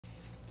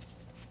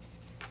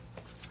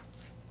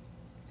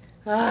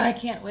I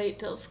can't wait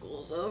till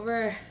school's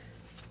over.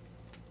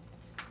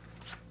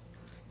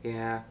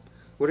 Yeah.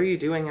 What are you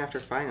doing after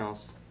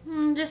finals?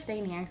 Just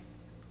staying here.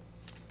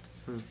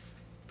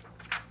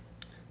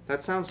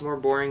 That sounds more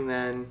boring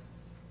than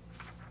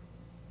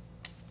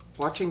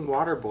watching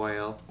water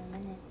boil.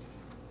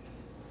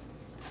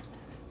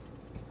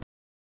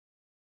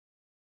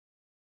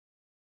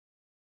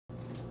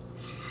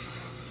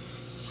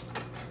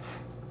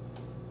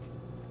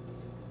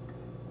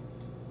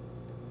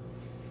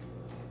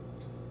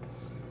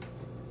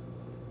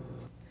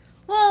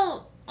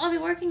 Well, I'll be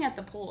working at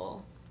the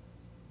pool.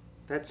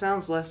 That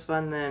sounds less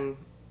fun than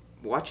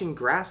watching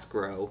grass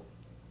grow.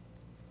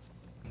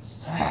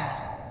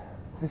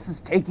 This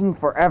is taking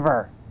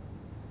forever.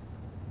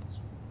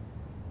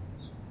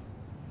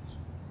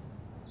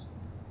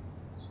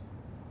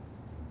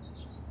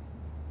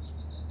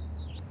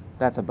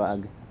 That's a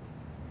bug.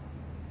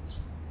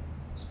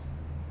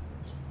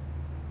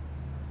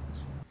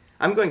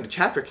 I'm going to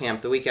chapter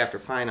camp the week after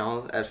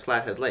final at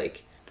Flathead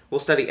Lake. We'll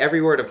study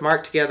every word of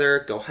Mark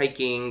together, go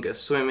hiking, go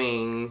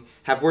swimming,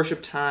 have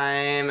worship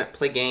time,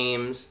 play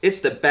games. It's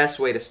the best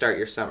way to start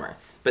your summer.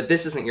 But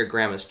this isn't your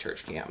grandma's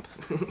church camp.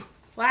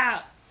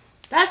 Wow,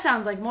 that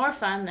sounds like more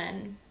fun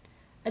than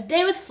a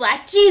day with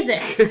Flat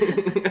Jesus.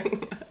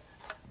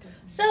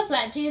 So,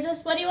 Flat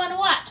Jesus, what do you want to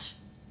watch?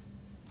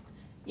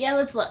 Yeah,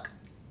 let's look.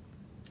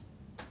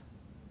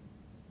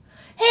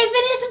 Hey,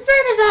 Phineas and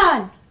Ferb is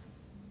on!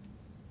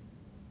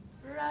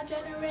 For our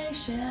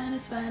generation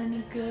is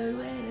finding a good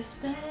way to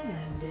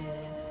spend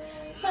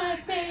it.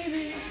 Like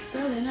baby,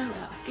 building a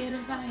rocket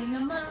or finding a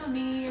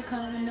mommy or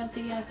climbing up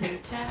the Eiffel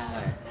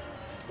Tower.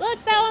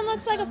 Look, that one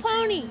looks like a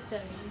pony.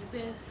 Doesn't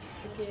exist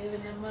for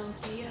giving a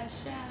monkey a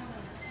shower.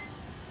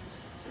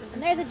 So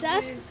And there's a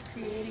duck.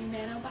 Creating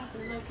nanobots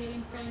or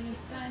locating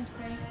Frankenstein's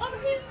brain. Over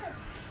here!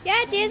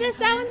 Yeah, Jesus,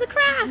 that one's a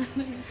cross.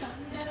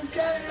 And I'm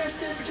driving my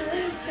sister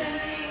insane.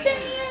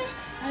 Phineas!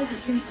 As you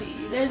can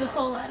see, there's a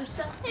whole lot of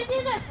stuff. Hey,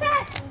 Jesus,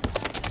 press!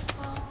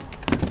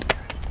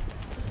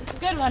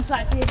 Good one,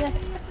 Flat Jesus.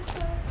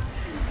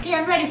 Okay,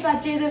 I'm ready,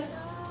 Flat Jesus.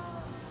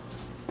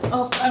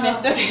 Oh, I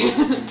missed. Okay.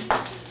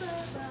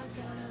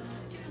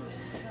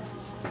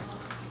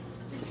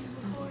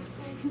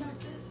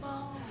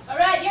 All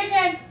right, your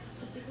turn.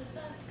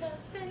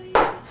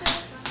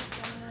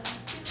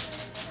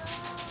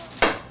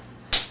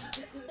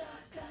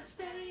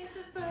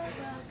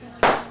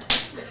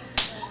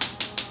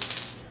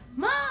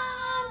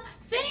 Mom,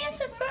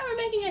 Phineas and Ferb are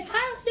making a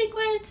title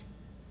sequence.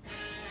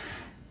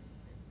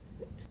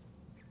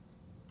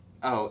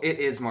 Oh, it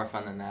is more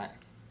fun than that.